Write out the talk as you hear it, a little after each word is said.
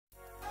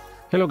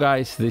Hello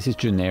guys, this is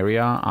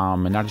Juneria.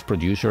 I'm an artist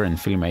producer and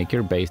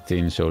filmmaker based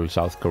in Seoul,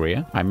 South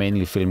Korea. I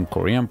mainly film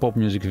Korean pop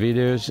music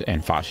videos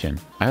and fashion.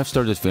 I have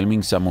started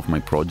filming some of my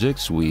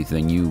projects with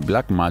the new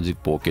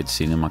Blackmagic Pocket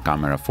Cinema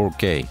Camera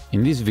 4K.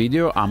 In this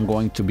video, I'm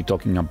going to be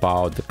talking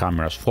about the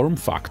camera's form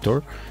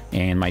factor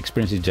and my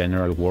experience in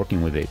general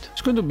working with it.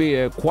 It's going to be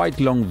a quite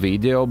long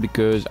video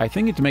because I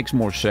think it makes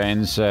more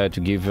sense to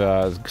give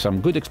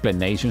some good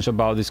explanations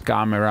about this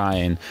camera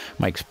and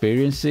my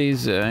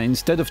experiences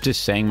instead of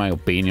just saying my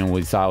opinion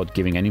without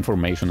giving any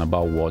information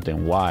about what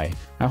and why.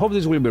 I hope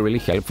this will be really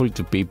helpful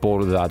to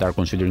people that are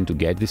considering to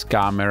get this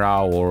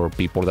camera, or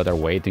people that are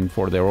waiting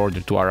for their order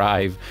to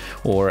arrive,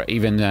 or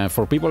even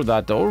for people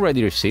that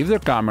already received their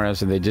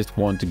cameras and they just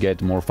want to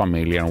get more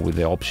familiar with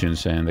the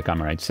options and the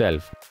camera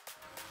itself.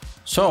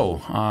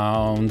 So,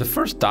 on the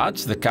first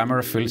touch, the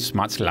camera feels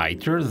much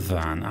lighter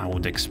than I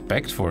would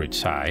expect for its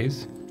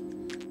size.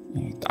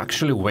 It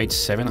actually weighs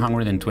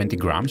 720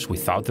 grams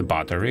without the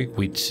battery,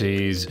 which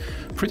is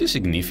pretty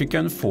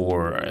significant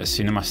for a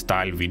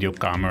cinema-style video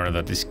camera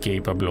that is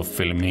capable of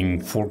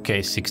filming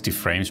 4K 60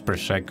 frames per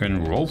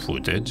second raw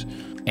footage.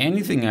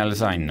 Anything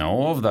else I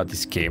know of that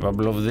is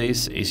capable of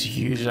this is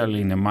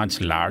usually in a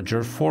much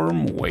larger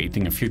form,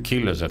 weighing a few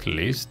kilos at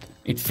least.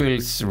 It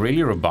feels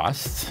really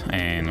robust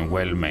and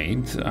well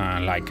made,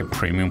 like a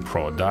premium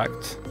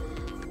product.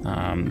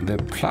 The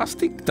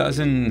plastic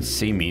doesn't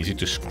seem easy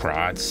to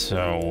scratch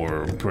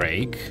or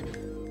break.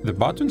 The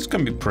buttons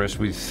can be pressed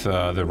with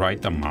the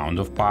right amount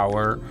of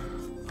power.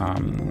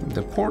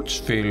 The ports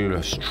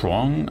feel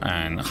strong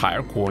and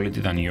higher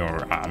quality than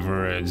your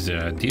average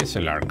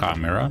DSLR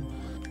camera.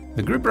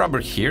 The grip rubber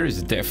here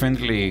is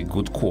definitely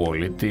good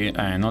quality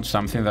and not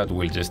something that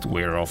will just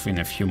wear off in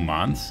a few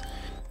months.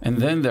 And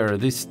then there are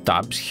these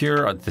tabs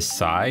here at the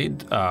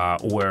side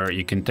where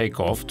you can take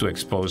off to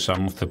expose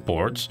some of the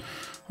ports,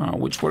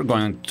 which we're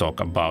going to talk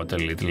about a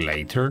little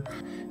later.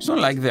 It's not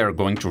like they're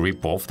going to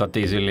rip off that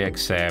easily,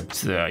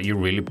 except you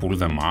really pull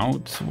them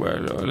out.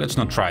 Well, let's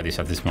not try this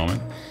at this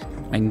moment.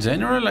 In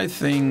general, I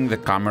think the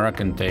camera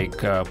can take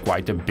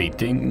quite a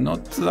beating,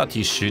 not that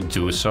you should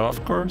do so,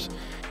 of course.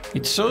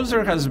 It shows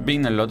there has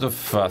been a lot of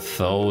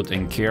thought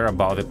and care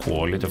about the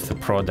quality of the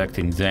product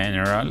in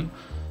general.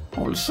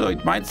 Also,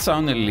 it might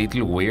sound a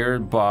little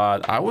weird,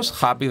 but I was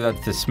happy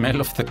that the smell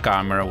of the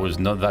camera was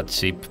not that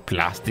cheap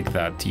plastic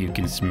that you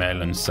can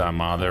smell on some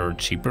other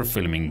cheaper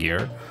filming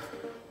gear.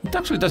 It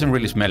actually doesn't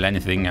really smell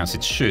anything, as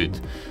it should.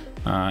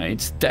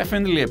 It's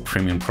definitely a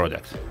premium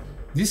product.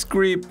 This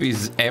grip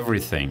is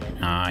everything.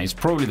 It's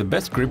probably the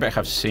best grip I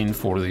have seen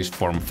for this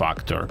form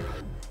factor.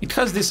 It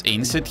has this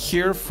inset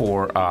here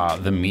for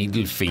the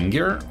middle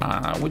finger,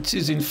 which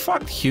is in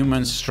fact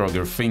human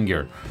stronger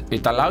finger.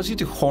 It allows you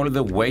to hold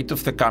the weight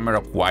of the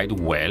camera quite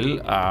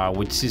well,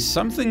 which is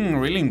something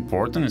really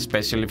important,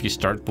 especially if you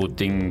start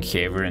putting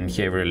heavier and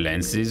heavier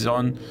lenses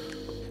on.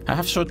 I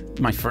have shot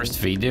my first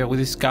video with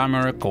this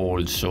camera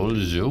called Seoul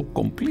Zoo,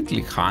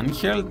 completely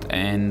handheld,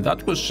 and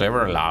that was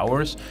several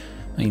hours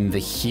in the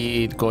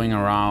heat, going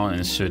around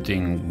and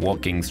shooting,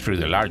 walking through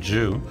the large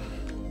zoo.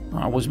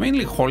 I was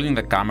mainly holding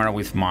the camera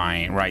with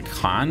my right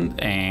hand,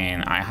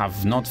 and I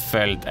have not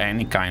felt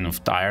any kind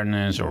of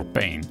tiredness or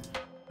pain.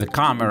 The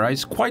camera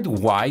is quite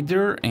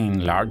wider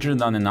and larger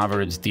than an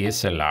average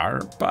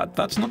DSLR, but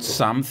that's not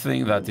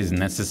something that is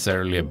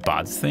necessarily a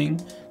bad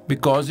thing.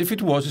 Because if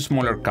it was a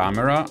smaller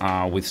camera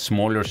with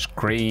smaller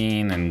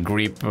screen and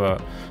grip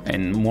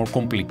and more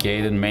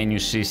complicated menu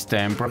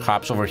system,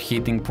 perhaps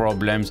overheating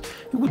problems,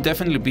 it would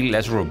definitely be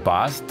less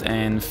robust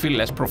and feel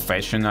less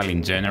professional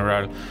in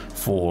general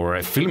for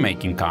a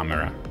filmmaking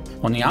camera.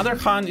 On the other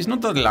hand, it's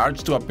not that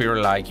large to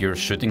appear like you're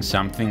shooting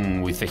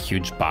something with a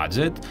huge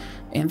budget.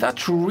 And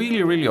that's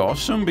really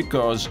awesome,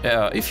 because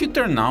if you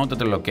turn out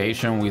at a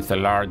location with a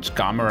large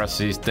camera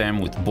system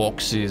with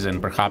boxes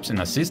and perhaps an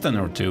assistant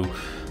or two,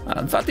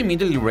 that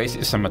immediately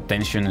raises some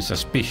attention and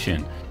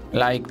suspicion.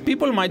 Like,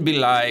 people might be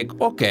like,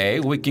 okay,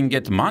 we can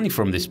get money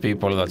from these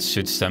people that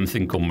shoot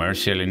something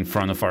commercial in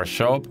front of our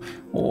shop,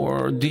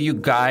 or do you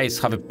guys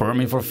have a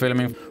permit for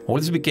filming? All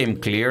this became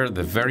clear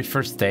the very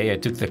first day I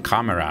took the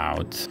camera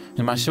out.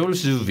 In my Seoul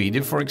Zoo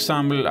video, for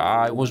example,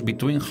 I was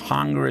between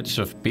hundreds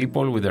of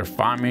people with their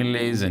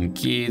families and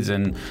kids,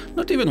 and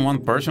not even one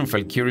person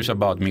felt curious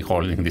about me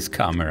holding this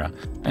camera.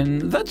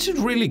 And that's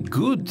really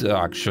good,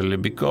 actually,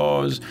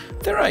 because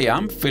there I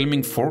am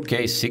filming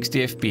 4K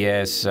 60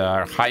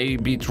 FPS high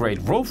bitrate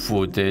raw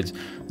footage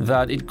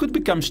that it could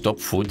become stock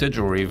footage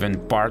or even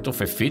part of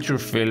a feature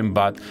film,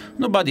 but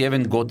nobody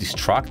even got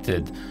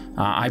distracted.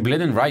 I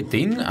blended right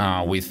in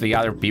with the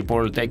other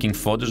people taking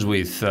photos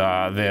with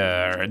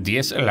their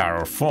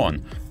DSLR or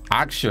phone.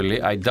 Actually,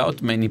 I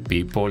doubt many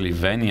people,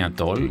 if any at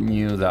all,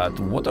 knew that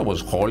what I was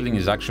holding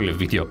is actually a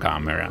video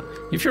camera.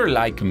 If you're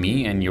like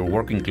me and your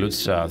work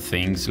includes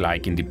things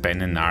like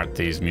independent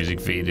artists, music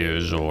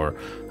videos, or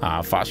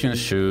fashion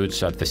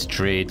shoots at the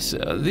streets,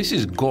 this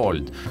is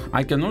gold.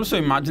 I can also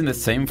imagine the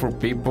same for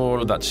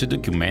people that shoot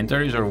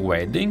documentaries or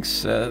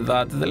weddings,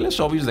 that the less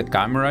obvious the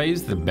camera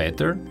is, the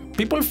better.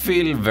 People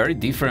feel very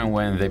different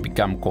when they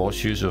become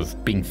cautious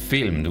of being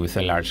filmed with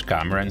a large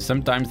camera, and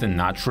sometimes the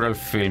natural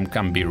film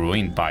can be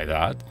ruined by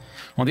that.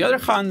 On the other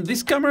hand,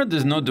 this camera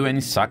does not do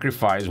any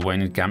sacrifice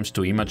when it comes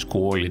to image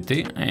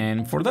quality,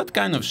 and for that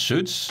kind of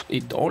shoots,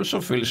 it also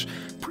feels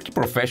pretty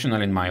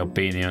professional in my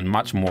opinion,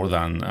 much more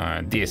than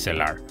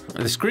DSLR.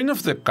 The screen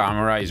of the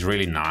camera is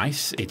really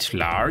nice, it's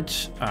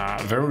large,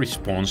 very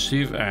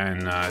responsive,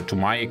 and to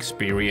my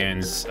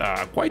experience,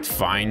 quite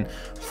fine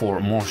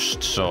for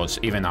most shots,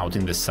 even out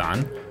in the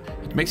sun.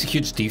 It makes a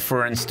huge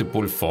difference to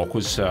pull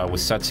focus with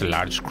such a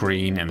large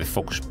screen, and the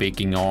focus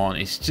picking on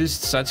is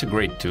just such a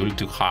great tool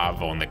to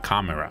have on the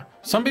camera.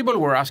 Some people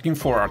were asking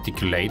for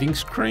articulating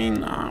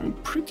screen. I'm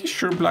pretty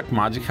sure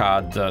Blackmagic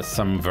had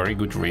some very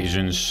good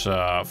reasons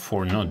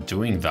for not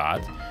doing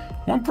that.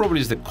 One probably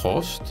is the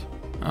cost.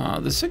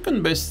 The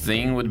second best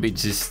thing would be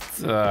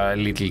just a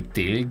little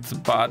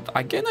tilt, but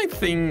again I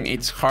think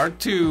it's hard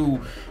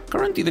to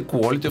guarantee the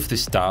quality of the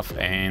stuff,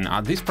 and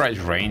at this price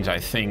range I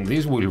think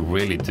this will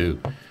really do.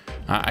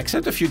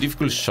 Except a few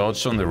difficult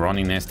shots on the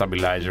Ronin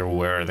stabilizer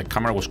where the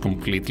camera was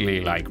completely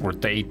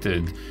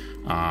rotated,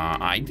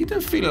 I didn't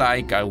feel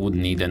like I would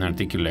need an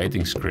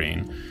articulating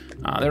screen.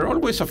 There are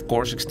always, of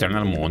course,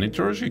 external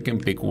monitors. You can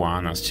pick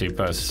one as cheap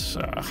as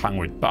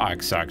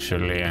 $100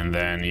 actually, and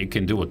then you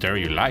can do whatever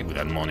you like with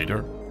that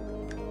monitor.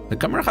 The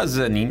camera has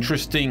an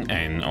interesting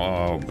and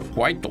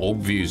quite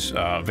obvious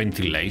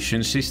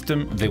ventilation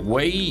system. The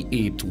way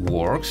it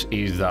works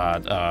is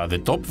that the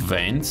top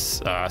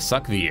vents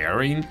suck the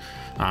air in.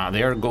 The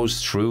air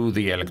goes through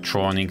the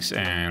electronics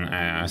and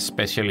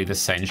especially the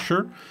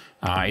sensor.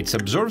 It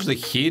absorbs the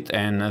heat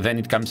and then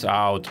it comes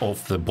out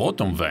of the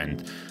bottom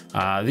vent.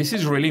 This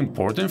is really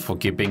important for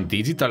keeping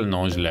digital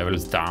noise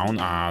levels down,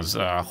 as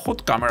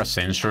hot camera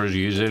sensors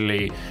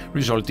usually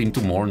result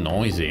into more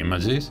noisy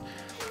images.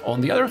 On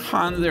the other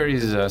hand, there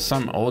is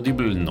some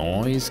audible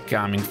noise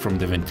coming from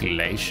the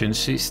ventilation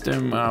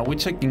system,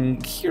 which I can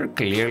hear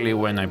clearly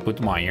when I put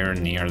my ear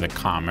near the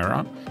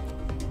camera.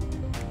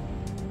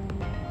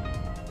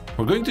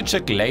 We're going to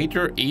check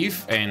later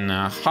if and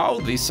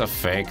how this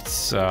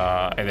affects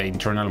the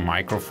internal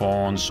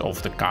microphones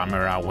of the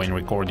camera when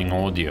recording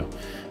audio.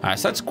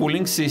 Such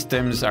cooling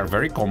systems are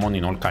very common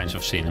in all kinds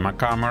of cinema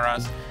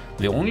cameras.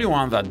 The only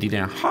one that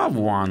didn't have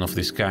one of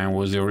this kind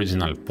was the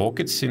original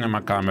pocket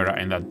cinema camera,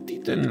 and that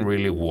didn't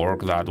really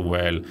work that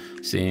well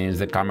since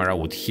the camera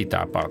would heat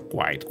up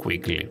quite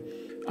quickly.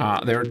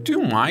 There are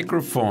two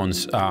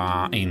microphones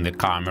in the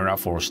camera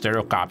for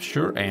stereo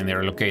capture, and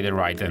they're located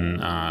right and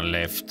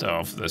left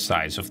of the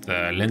sides of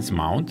the lens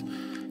mount.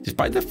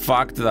 Despite the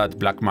fact that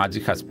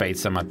Blackmagic has paid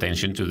some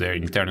attention to their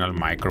internal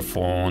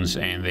microphones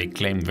and they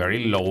claim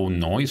very low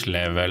noise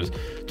levels,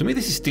 to me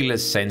this is still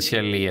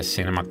essentially a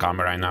cinema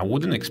camera, and I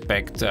wouldn't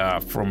expect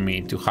from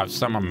me to have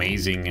some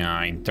amazing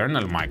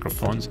internal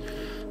microphones.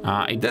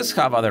 It does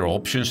have other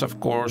options,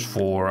 of course,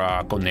 for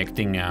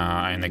connecting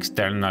an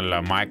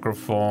external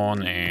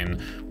microphone,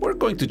 and we're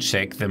going to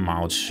check them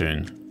out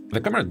soon. The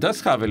camera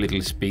does have a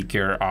little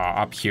speaker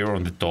up here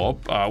on the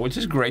top, which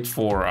is great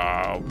for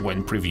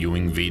when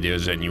previewing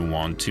videos and you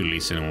want to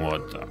listen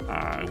what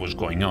was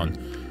going on.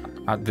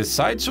 At the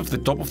sides of the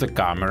top of the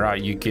camera,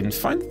 you can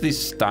find these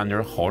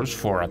standard holes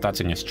for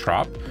attaching a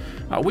strap,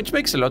 which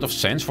makes a lot of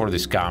sense for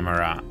this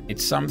camera.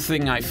 It's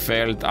something I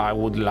felt I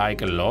would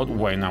like a lot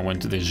when I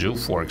went to the zoo,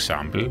 for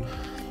example.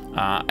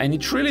 And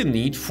it's really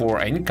neat for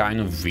any kind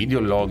of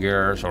video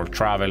loggers or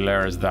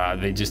travelers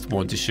that they just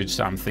want to shoot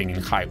something in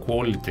high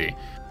quality.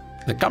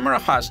 The camera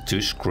has two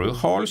screw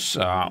holes,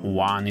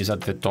 one is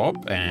at the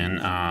top and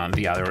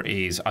the other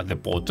is at the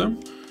bottom.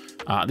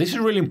 This is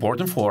really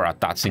important for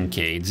attaching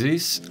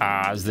cages,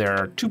 as there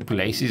are two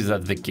places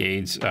that the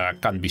cage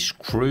can be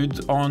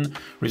screwed on,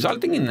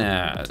 resulting in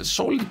a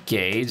solid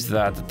cage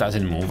that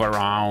doesn't move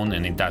around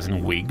and it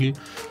doesn't wiggle.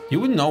 You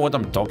would know what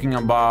I'm talking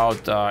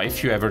about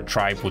if you ever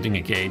try putting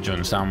a cage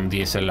on some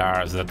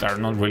DSLRs that are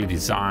not really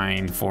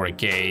designed for a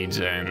cage,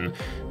 and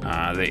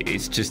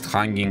it's just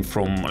hanging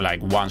from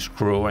one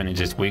screw and it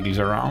just wiggles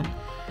around.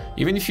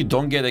 Even if you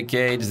don't get a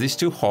cage, these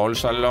two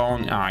holes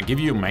alone give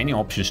you many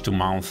options to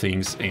mount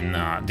things in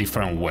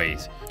different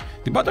ways.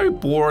 The battery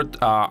port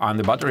and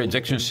the battery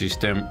ejection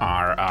system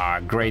are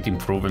a great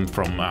improvement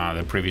from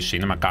the previous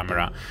cinema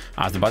camera,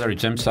 as the battery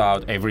jumps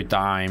out every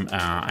time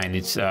and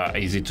it's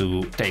easy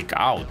to take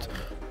out.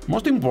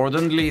 Most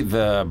importantly,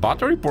 the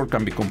battery port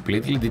can be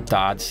completely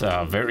detached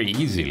very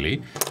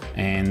easily,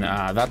 and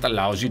that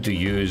allows you to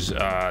use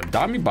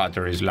dummy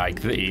batteries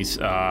like this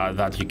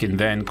that you can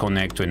then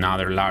connect to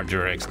another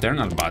larger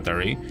external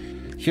battery.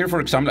 Here, for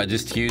example, I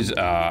just use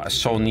a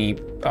Sony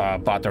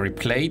battery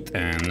plate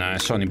and a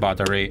Sony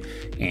battery,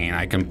 and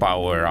I can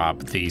power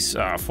up this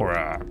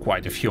for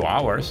quite a few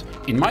hours.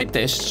 In my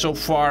tests so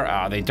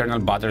far, the internal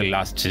battery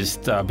lasts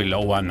just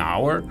below 1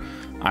 hour.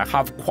 I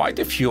have quite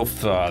a few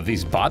of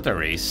these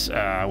batteries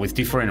with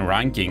different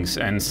rankings,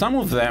 and some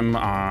of them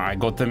I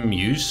got them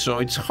used, so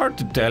it's hard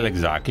to tell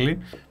exactly.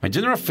 My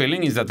general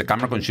feeling is that the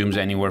camera consumes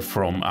anywhere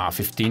from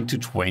 15 to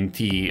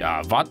 20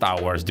 watt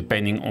hours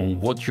depending on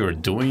what you're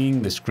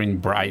doing, the screen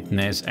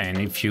brightness, and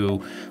if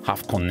you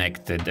have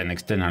connected an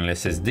external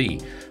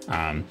SSD.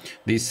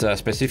 This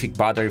specific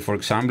battery, for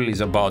example,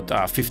 is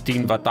about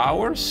 15 watt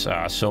hours,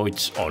 so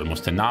it's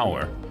almost an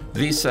hour.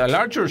 This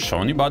larger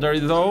Sony battery,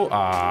 though,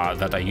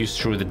 that I use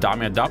through the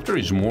dummy adapter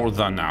is more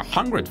than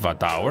 100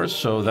 watt hours,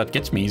 so that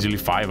gets me easily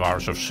 5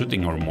 hours of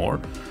shooting or more.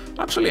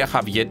 Actually, I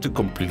have yet to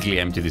completely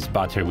empty this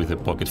battery with the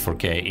Pocket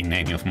 4K in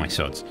any of my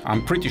shots.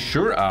 I'm pretty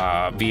sure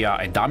via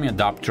a dummy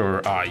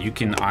adapter you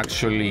can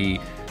actually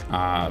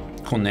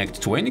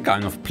connect to any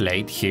kind of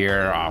plate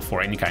here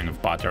for any kind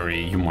of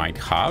battery you might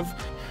have.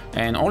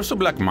 And also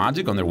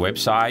Blackmagic on their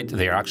website,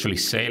 they're actually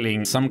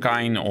selling some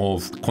kind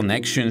of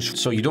connections,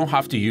 so you don't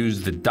have to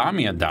use the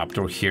dummy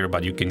adapter here,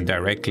 but you can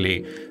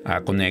directly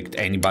connect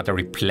any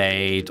battery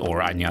plate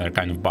or any other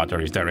kind of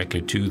batteries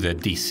directly to the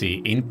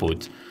DC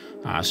input.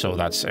 So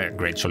that's a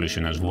great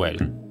solution as well.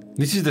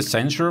 This is the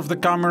sensor of the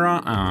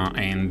camera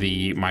and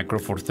the Micro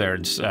Four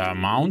Thirds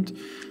mount.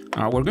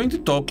 We're going to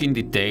talk in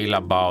detail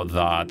about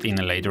that in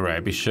a later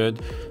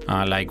episode,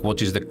 like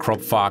what is the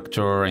crop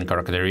factor and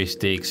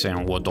characteristics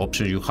and what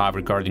options you have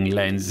regarding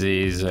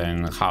lenses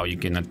and how you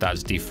can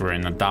attach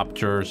different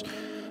adapters.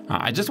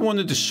 I just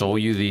wanted to show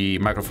you the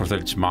Micro Four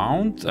Thirds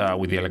mount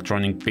with the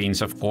electronic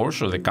pins, of course,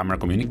 so the camera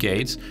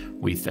communicates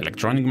with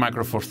electronic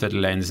Micro Four Thirds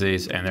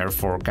lenses and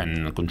therefore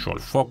can control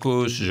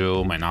focus,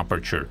 zoom, and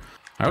aperture.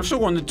 I also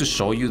wanted to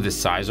show you the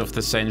size of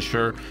the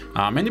sensor.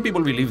 Many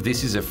people believe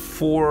this is a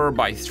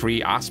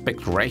 4:3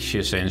 aspect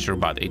ratio sensor,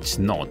 but it's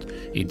not.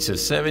 It's a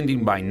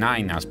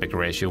 17:9 aspect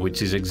ratio,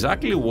 which is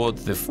exactly what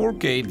the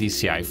 4K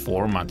DCI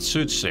format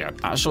suits it.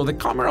 So the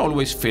camera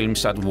always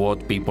films at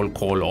what people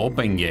call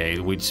open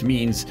gate, which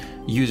means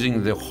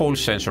using the whole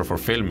sensor for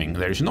filming.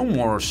 There is no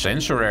more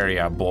sensor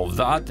area above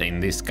that in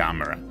this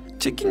camera.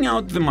 Checking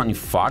out the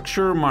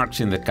manufacturer marks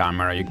in the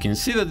camera, you can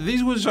see that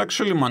this was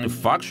actually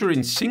manufactured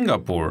in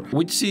Singapore,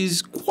 which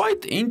is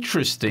quite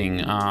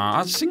interesting,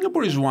 as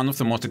Singapore is one of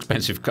the most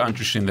expensive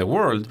countries in the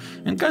world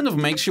and kind of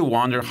makes you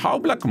wonder how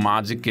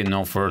Blackmagic can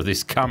offer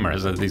these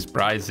cameras at these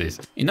prices.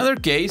 In other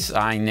case,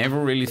 I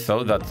never really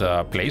thought that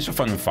the place of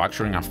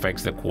manufacturing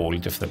affects the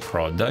quality of the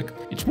product.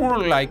 It's more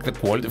like the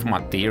quality of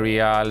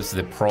materials,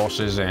 the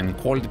process and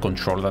quality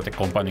control that a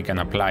company can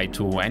apply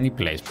to any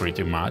place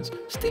pretty much.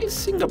 Still,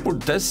 Singapore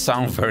does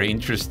sound very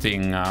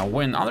interesting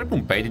when other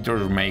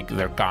competitors make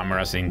their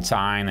cameras in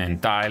China and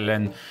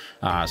Thailand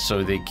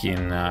so they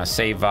can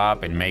save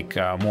up and make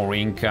more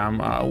income,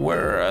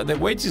 where the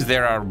wages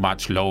there are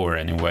much lower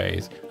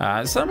anyways.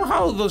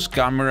 Somehow those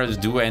cameras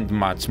do end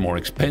much more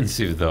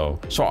expensive though.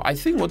 So I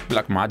think what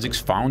Blackmagic's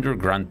founder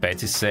Grant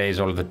Petty says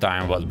all the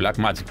time about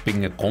Blackmagic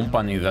being a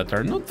company that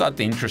are not that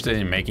interested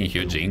in making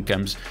huge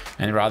incomes,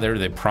 and rather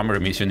the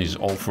primary mission is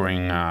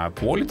offering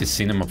quality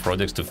cinema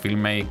products to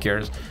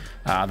filmmakers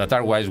that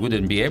otherwise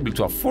wouldn't be able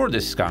to afford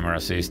this camera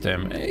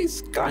system,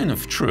 is kind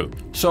of true.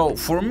 So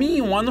for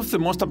me, one of the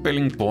most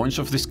appealing points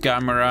of this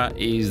camera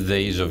is the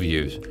ease of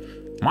use.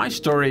 My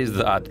story is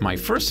that my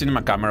first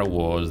cinema camera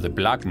was the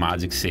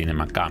Blackmagic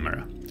cinema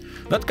camera.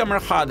 That camera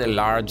had a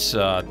large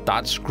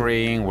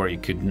touchscreen where you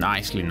could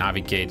nicely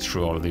navigate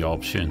through all the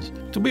options.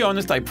 To be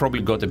honest, I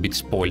probably got a bit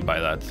spoiled by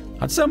that.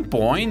 At some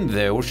point,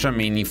 the Ursa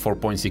Mini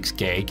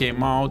 4.6K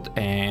came out,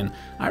 and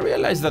I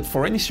realized that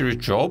for any serious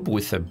job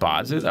with a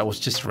budget, I was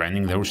just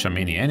renting the Ursa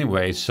Mini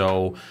anyway,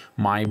 so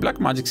my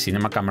Blackmagic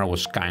cinema camera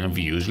was kind of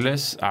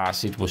useless,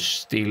 as it was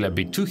still a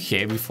bit too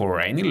heavy for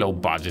any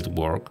low-budget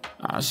work.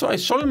 So I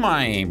sold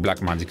my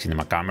Blackmagic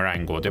cinema camera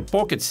and got a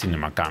pocket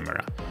cinema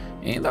camera.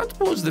 And that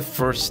was the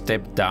first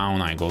step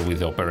down I got with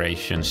the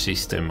operation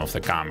system of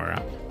the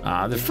camera.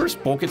 The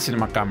first pocket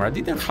cinema camera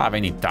didn't have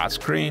any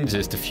touchscreen,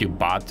 just a few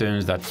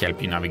buttons that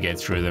help you navigate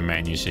through the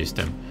menu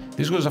system.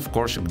 This was of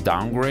course a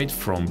downgrade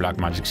from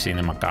Blackmagic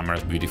cinema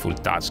camera's beautiful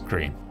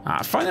touchscreen.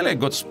 Finally I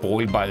got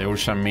spoiled by the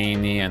Ursa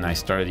Mini and I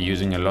started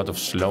using a lot of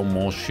slow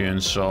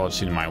motion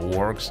shots in my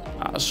works.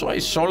 So I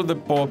sold the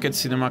pocket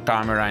cinema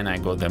camera and I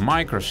got the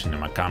micro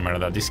cinema camera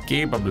that is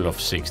capable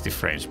of 60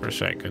 frames per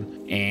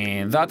second.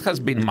 And that has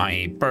been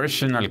my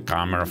personal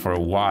camera for a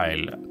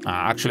while.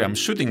 Actually I'm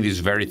shooting this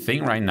very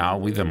thing right now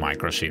with the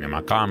micro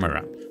cinema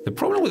camera. The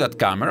problem with that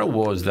camera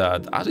was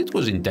that as it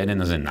was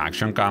intended as an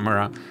action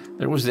camera,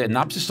 there was an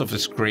absence of a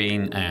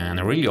screen and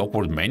a really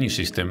awkward menu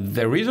system.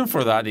 The reason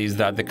for that is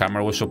that the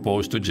camera was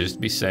supposed to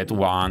just be set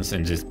once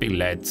and just be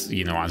let,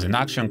 as an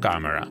action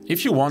camera.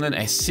 If you wanted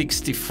a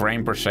 60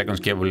 frame per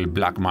second capable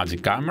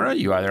Blackmagic camera,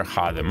 you either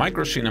had the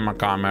micro cinema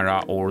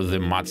camera or the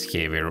much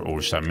heavier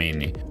Ursa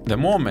Mini. The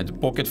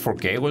moment Pocket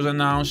 4K was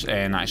announced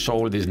and I saw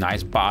all these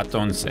nice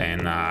buttons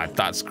and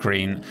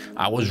touchscreen,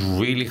 I was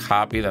really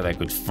happy that I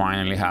could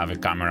finally have a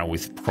camera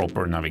with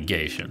proper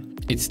navigation.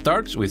 It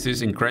starts with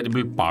this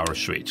incredible power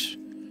switch.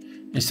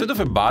 Instead of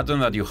a button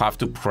that you have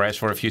to press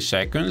for a few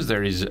seconds,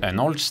 there is an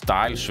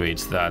old-style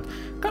switch that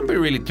can be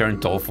really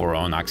turned off or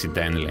on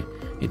accidentally.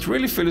 It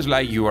really feels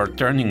like you are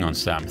turning on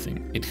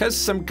something. It has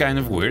some kind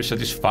of weird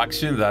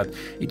satisfaction that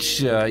it's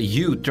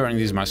you turning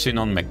this machine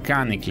on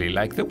mechanically,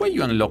 like the way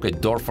you unlock a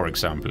door, for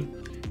example.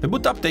 The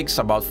boot up takes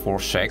about 4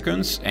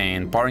 seconds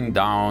and powering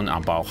down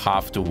about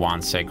half to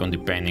 1 second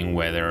depending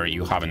whether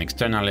you have an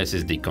external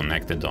SSD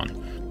connected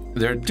on.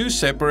 There are 2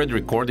 separate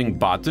recording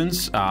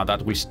buttons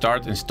that will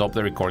start and stop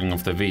the recording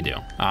of the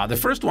video. The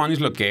first one is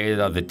located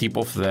at the tip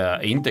of the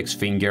index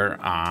finger,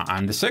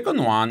 and the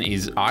second one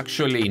is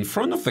actually in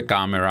front of the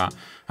camera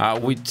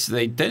with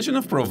the intention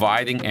of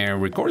providing a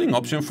recording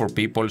option for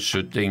people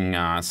shooting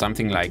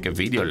something like a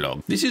video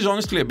log. This is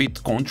honestly a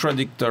bit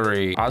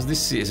contradictory, as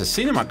this is a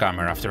cinema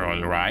camera after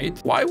all, right?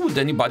 Why would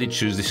anybody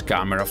choose this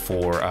camera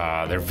for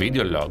their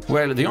video log?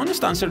 Well, the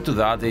honest answer to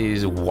that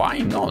is why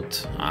not?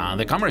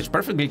 The camera is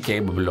perfectly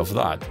capable of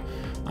that.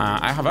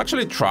 I have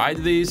actually tried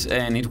this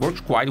and it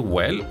works quite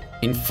well.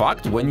 In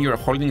fact, when you're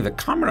holding the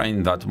camera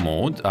in that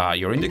mode,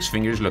 your index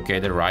finger is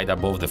located right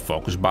above the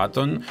focus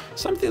button,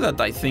 something that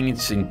I think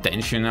is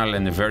intentional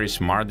and a very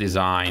smart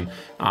design,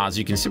 as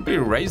you can simply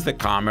raise the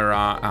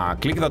camera,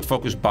 click that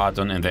focus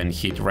button and then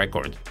hit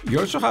record. You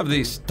also have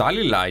this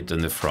tally light on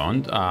the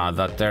front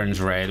that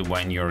turns red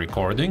when you're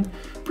recording.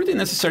 Pretty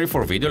necessary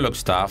for video log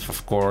stuff,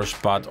 of course,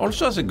 but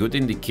also as a good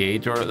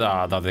indicator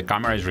that the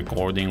camera is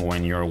recording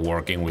when you're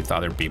working with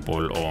other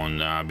people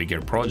on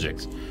bigger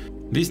projects.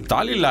 This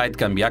tally light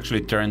can be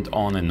actually turned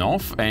on and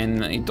off,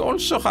 and it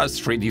also has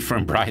 3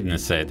 different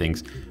brightness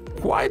settings.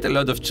 Quite a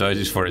lot of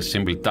choices for a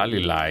simple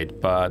tally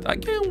light, but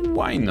again,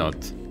 why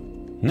not?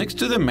 Next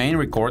to the main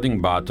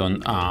recording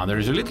button, there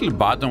is a little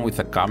button with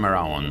a camera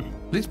on.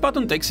 This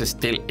button takes a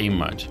still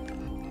image.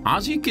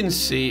 As you can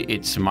see,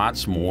 it's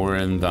much more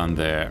than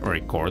the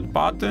record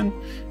button,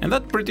 and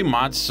that pretty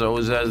much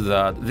shows us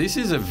that this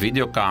is a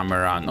video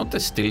camera, not a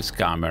stills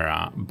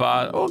camera,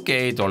 but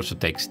okay, it also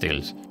takes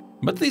stills.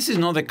 But this is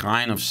not the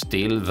kind of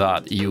still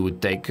that you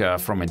would take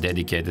from a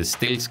dedicated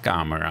stills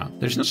camera.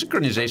 There's no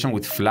synchronization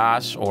with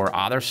flash or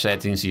other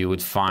settings you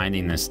would find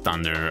in a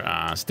standard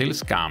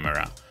stills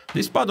camera.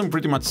 This button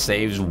pretty much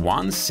saves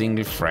 1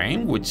 single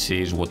frame, which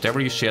is whatever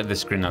you see at the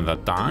screen at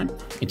that time.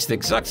 It's the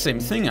exact same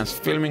thing as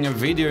filming a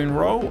video in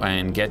RAW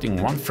and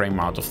getting 1 frame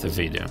out of the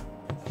video.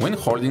 When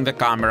holding the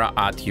camera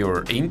at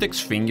your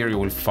index finger, you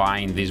will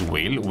find this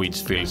wheel,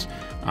 which feels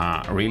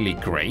really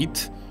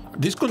great.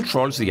 This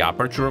controls the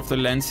aperture of the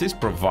lenses,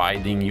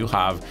 providing you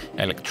have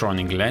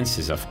electronic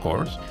lenses, of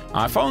course.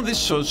 I found this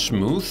so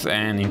smooth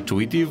and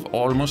intuitive,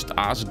 almost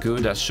as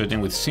good as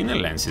shooting with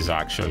cine lenses,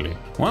 actually.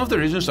 One of the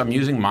reasons I'm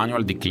using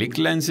manual declick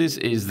lenses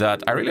is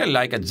that I really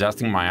like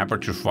adjusting my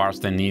aperture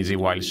fast and easy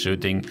while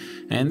shooting,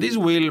 and this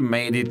wheel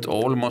made it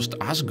almost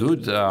as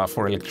good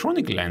for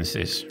electronic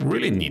lenses.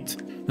 Really neat.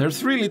 There are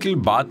 3 little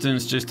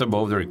buttons just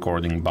above the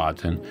recording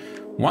button.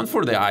 One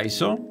for the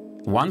ISO,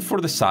 one for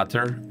the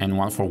shutter, and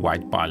one for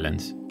white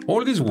balance.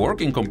 All these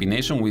work in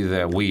combination with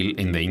the wheel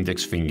in the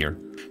index finger.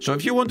 So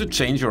if you want to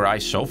change your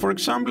ISO, for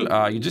example,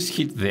 you just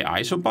hit the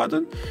ISO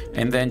button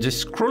and then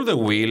just scroll the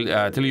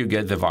wheel till you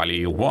get the value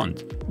you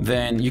want.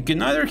 Then you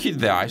can either hit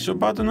the ISO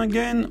button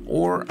again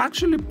or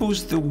actually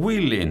push the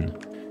wheel in.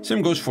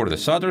 Same goes for the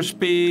shutter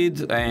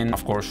speed and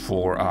of course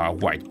for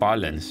white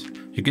balance.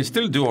 You can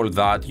still do all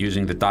that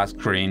using the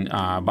touchscreen,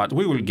 but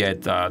we will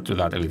get to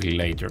that a little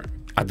later.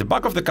 At the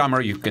back of the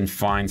camera you can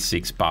find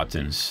 6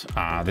 buttons.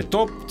 The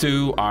top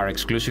 2 are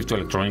exclusive to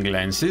electronic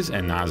lenses,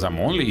 and as I'm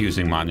only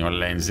using manual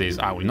lenses,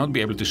 I will not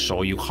be able to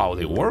show you how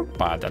they work,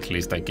 but at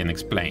least I can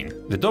explain.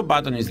 The top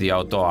button is the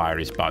auto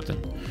iris button.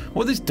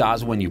 What this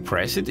does when you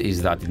press it is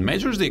that it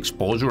measures the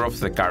exposure of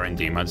the current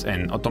image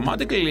and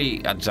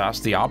automatically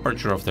adjusts the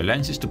aperture of the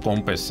lenses to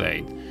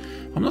compensate.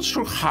 I'm not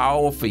sure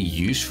how of a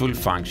useful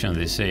function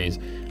this is.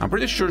 I'm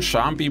pretty sure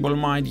some people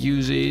might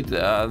use it,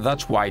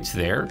 that's why it's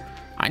there.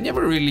 I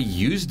never really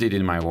used it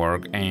in my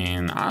work,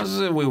 and as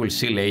we will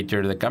see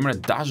later, the camera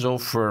does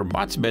offer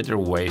much better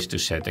ways to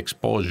set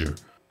exposure.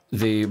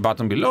 The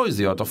button below is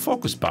the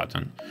autofocus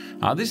button.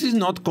 This is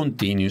not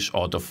continuous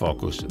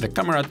autofocus. The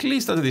camera, at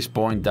least at this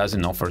point,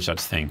 doesn't offer such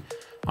thing.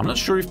 I'm not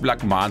sure if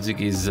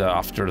Blackmagic is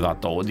after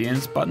that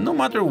audience, but no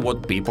matter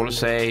what people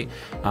say,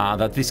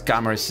 that this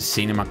camera is a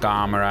cinema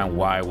camera, and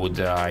why would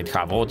it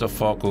have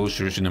autofocus,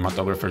 your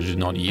cinematographers do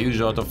not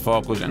use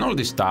autofocus, and all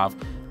this stuff,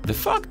 the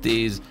fact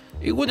is,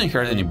 it wouldn't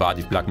hurt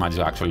anybody if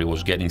Blackmagic actually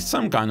was getting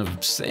some kind of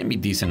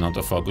semi-decent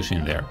autofocus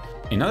in there.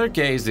 In other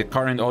case, the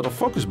current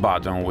autofocus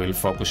button will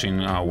focus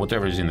in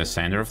whatever is in the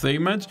center of the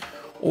image,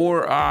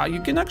 or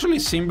you can actually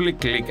simply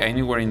click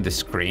anywhere in the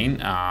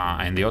screen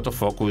and the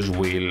autofocus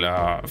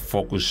will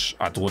focus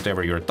at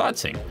whatever you're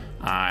touching.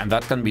 And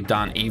that can be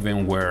done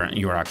even where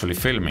you're actually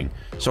filming.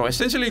 So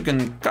essentially you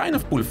can kind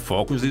of pull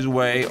focus this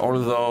way,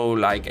 although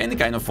like any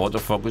kind of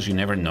autofocus, you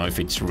never know if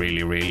it's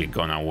really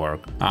gonna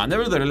work.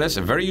 Nevertheless,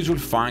 a very useful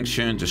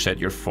function to set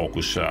your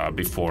focus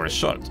before a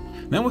shot.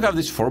 Then we have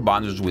these 4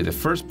 buttons, with the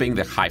first being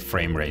the high frame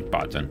frame rate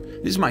button.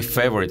 This is my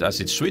favorite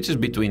as it switches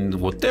between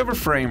whatever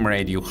frame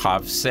rate you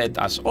have set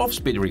as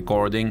off-speed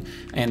recording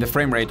and the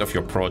frame rate of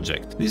your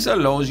project. This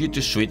allows you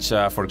to switch,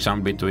 for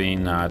example,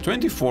 between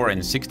 24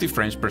 and 60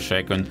 frames per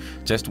second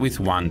just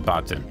with one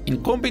button.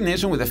 In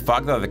combination with the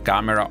fact that the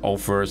camera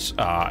offers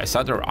a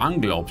shutter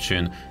angle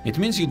option, it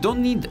means you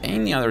don't need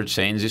any other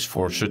changes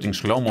for shooting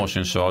slow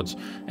motion shots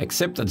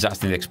except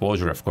adjusting the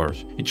exposure, of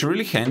course. It's a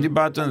really handy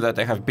button that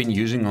I have been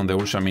using on the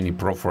Ursa Mini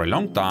Pro for a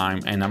long time,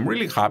 and I'm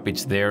really happy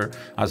it's there,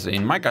 as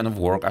in my kind of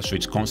work I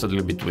switch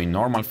constantly between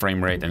normal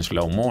frame rate and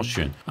slow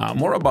motion.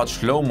 More about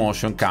slow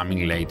motion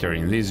coming later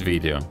in this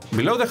video.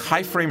 Below the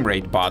high frame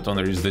rate button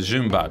there is the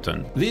zoom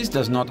button. This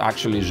does not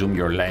actually zoom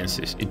your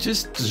lenses, it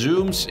just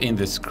zooms in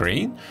the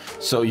screen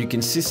so you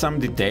can see some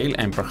detail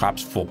and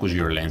perhaps focus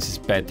your lenses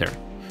better.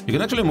 You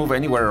can actually move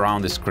anywhere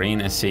around the screen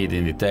and see it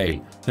in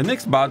detail. The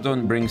next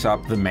button brings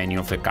up the menu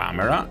of the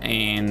camera,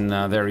 and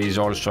there is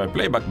also a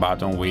playback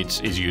button which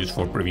is used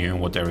for previewing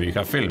whatever you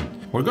have filmed.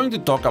 We're going to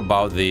talk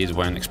about this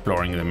when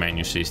exploring the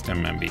menu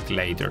system a bit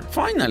later.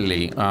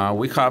 Finally,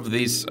 we have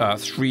these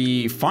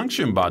three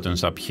function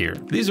buttons up here.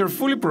 These are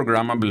fully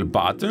programmable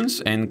buttons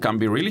and can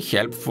be really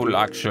helpful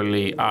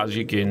actually, as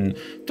you can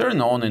turn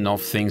on and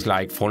off things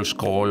like false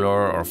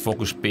color or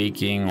focus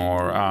peaking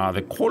or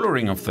the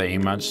coloring of the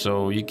image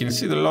so you can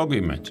see the log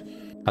image.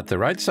 At the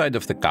right side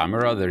of the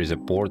camera there is a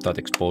port that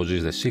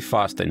exposes the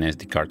CFast and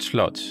SD card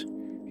slots.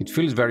 It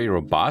feels very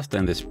robust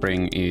and the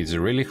spring is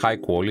really high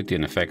quality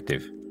and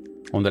effective.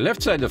 On the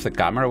left side of the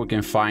camera we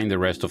can find the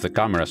rest of the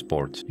camera's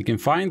ports. You can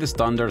find the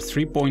standard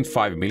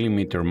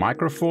 3.5mm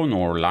microphone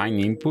or line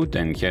input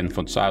and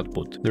headphones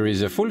output. There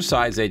is a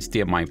full-size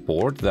HDMI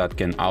port that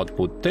can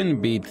output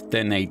 10-bit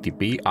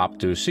 1080p up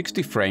to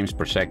 60 frames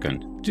per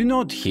second. Do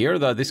note here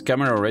that this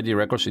camera already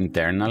records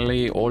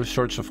internally all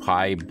sorts of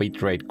high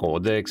bitrate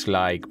codecs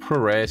like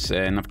ProRes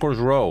and of course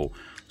RAW.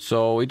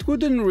 So it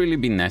wouldn't really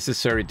be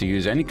necessary to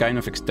use any kind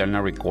of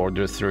external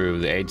recorder through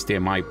the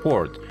HDMI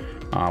port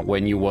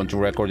when you want to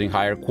record in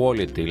higher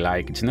quality,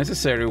 like it's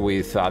necessary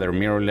with other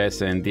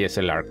mirrorless and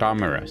DSLR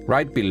cameras.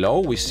 Right below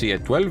we see a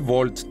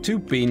 12-volt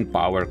 2-pin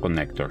power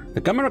connector.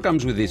 The camera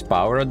comes with this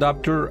power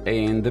adapter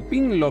and the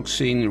pin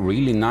locks in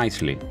really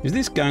nicely. It's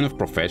this kind of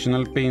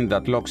professional pin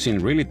that locks in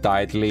really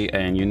tightly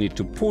and you need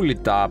to pull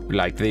it up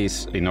like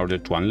this in order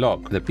to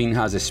unlock. The pin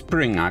has a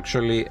spring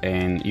actually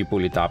and you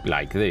pull it up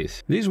like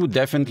this. This would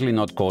definitely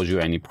not cause you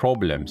any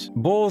problems.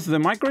 Both the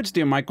micro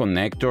HDMI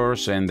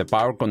connectors and the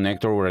power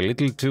connector were a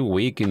little too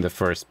weak in the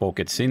first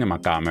Pocket Cinema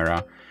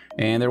camera,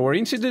 and there were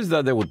incidents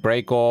that they would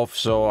break off,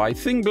 so I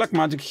think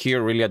Blackmagic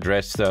here really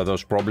addressed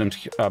those problems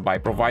by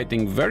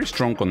providing very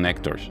strong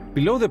connectors.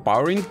 Below the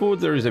power input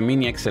there is a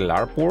mini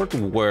XLR port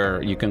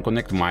where you can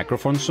connect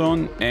microphones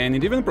on, and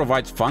it even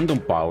provides phantom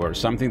power,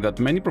 something that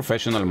many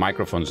professional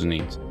microphones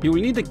need. You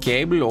will need a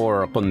cable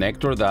or a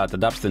connector that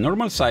adapts the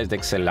normal sized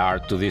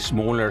XLR to this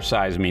smaller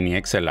size mini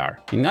XLR.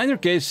 In either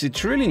case,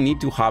 it's really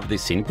neat to have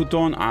this input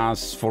on,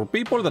 as for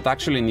people that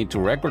actually need to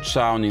record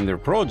sound in their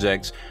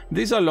projects,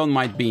 this alone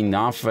might be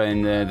enough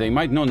and they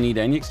might not need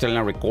any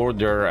external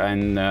recorder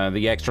and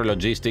the extra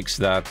logistics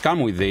that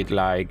come with it,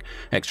 like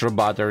extra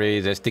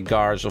batteries, SD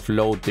cards,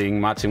 offloading,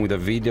 matching with the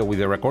video with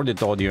the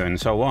recorded audio and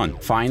so on.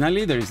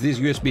 Finally, there is this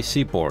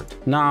USB-C port.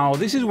 Now,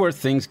 this is where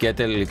things get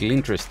a little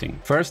interesting.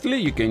 Firstly,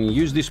 you can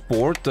use this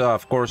port,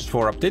 of course,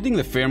 for updating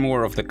the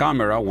firmware of the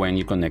camera when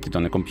you connect it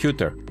on a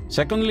computer.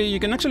 Secondly, you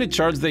can actually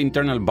charge the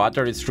internal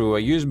battery through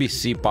a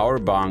USB-C power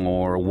bank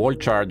or wall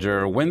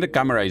charger when the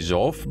camera is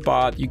off,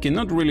 but you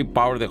cannot really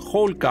power the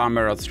whole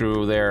camera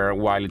through there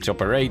while it's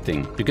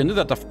operating. You can do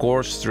that, of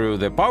course, through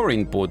the power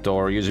input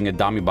or using a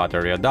dummy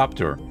battery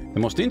adapter. The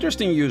most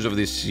interesting use of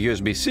this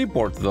USB-C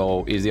port,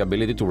 though, is the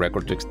ability to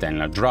record to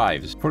external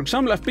drives. For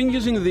example, I've been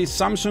using this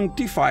Samsung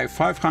T5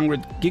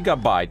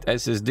 500GB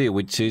SSD,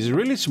 which is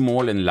really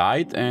small and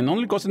light and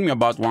only costed me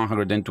about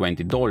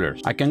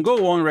 $120. I can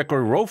go on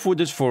record raw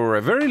footage for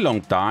a very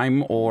long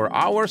time or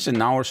hours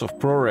and hours of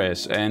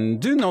ProRes, and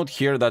do note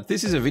here that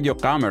this is a video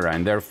camera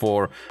and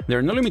therefore there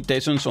are no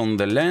limitations on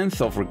the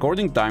length of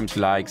recording times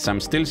like some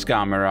stills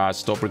cameras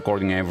stop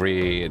recording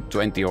every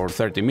 20 or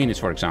 30 minutes,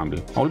 for example.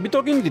 I will be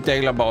talking in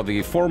detail about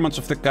the formats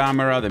of the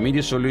camera, the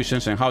media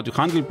solutions and how to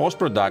handle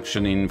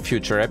post-production in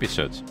future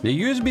episodes.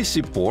 The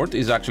USB-C port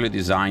is actually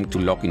designed to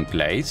lock in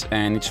place,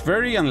 and it's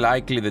very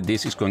unlikely the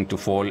disc is going to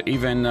fall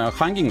even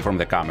hanging from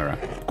the camera.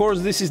 Of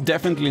course, this is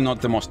definitely not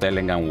the most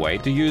elegant way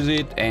to use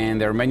it, and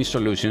there are many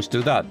solutions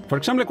to that. For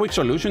example, a quick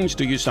solution is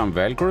to use some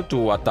Velcro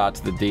to attach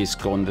the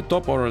disc on the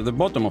top or the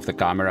bottom of the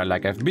camera,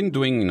 like I've been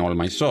doing in all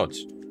my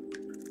shots.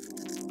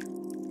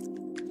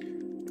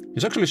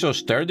 It's actually so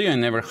sturdy I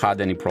never had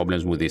any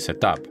problems with this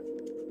setup.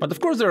 But of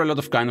course there are a lot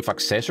of kind of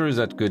accessories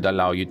that could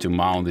allow you to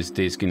mount this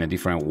disc in a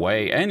different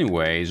way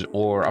anyways,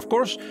 or of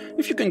course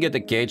if you can get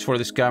a cage for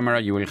this camera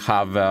you will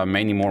have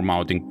many more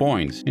mounting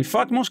points. In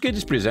fact, most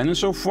cages presented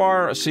so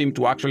far seem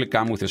to actually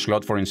come with a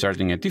slot for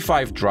inserting a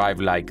T5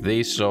 drive like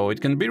this, so it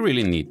can be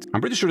really neat.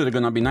 I'm pretty sure there are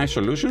gonna be nice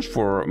solutions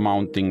for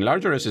mounting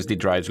larger SSD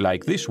drives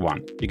like this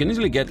one. You can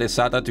easily get a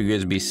SATA to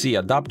USB-C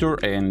adapter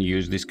and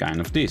use this kind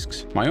of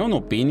discs. My own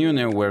opinion,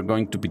 and we're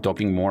going to be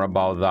talking more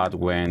about that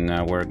when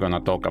we're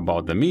gonna talk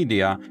about the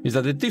media, is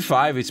that the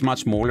T5 is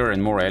much smaller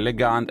and more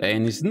elegant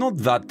and is not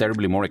that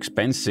terribly more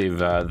expensive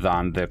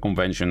than the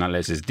conventional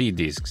SSD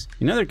discs.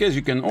 In other case,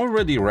 you can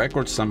already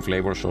record some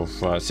flavors of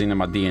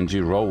Cinema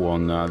DNG RAW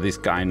on this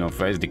kind of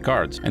SD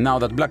cards. And now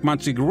that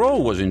Blackmagic RAW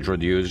was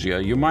introduced,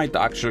 you might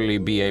actually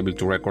be able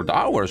to record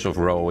hours of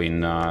RAW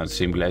in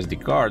simple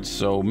SD cards,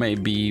 so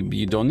maybe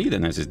you don't need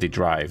an SSD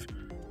drive.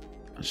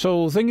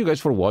 So thank you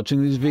guys for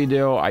watching this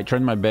video. I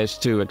tried my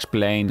best to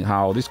explain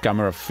how this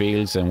camera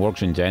feels and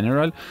works in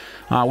general.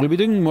 We'll be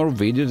doing more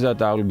videos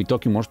that I will be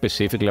talking more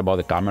specifically about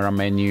the camera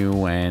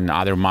menu and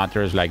other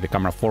matters like the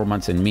camera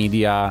formats and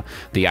media,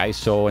 the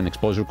ISO and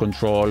exposure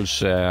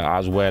controls,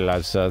 as well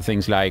as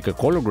things like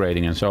color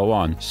grading and so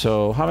on.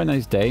 So have a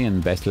nice day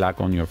and best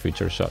luck on your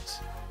future shots.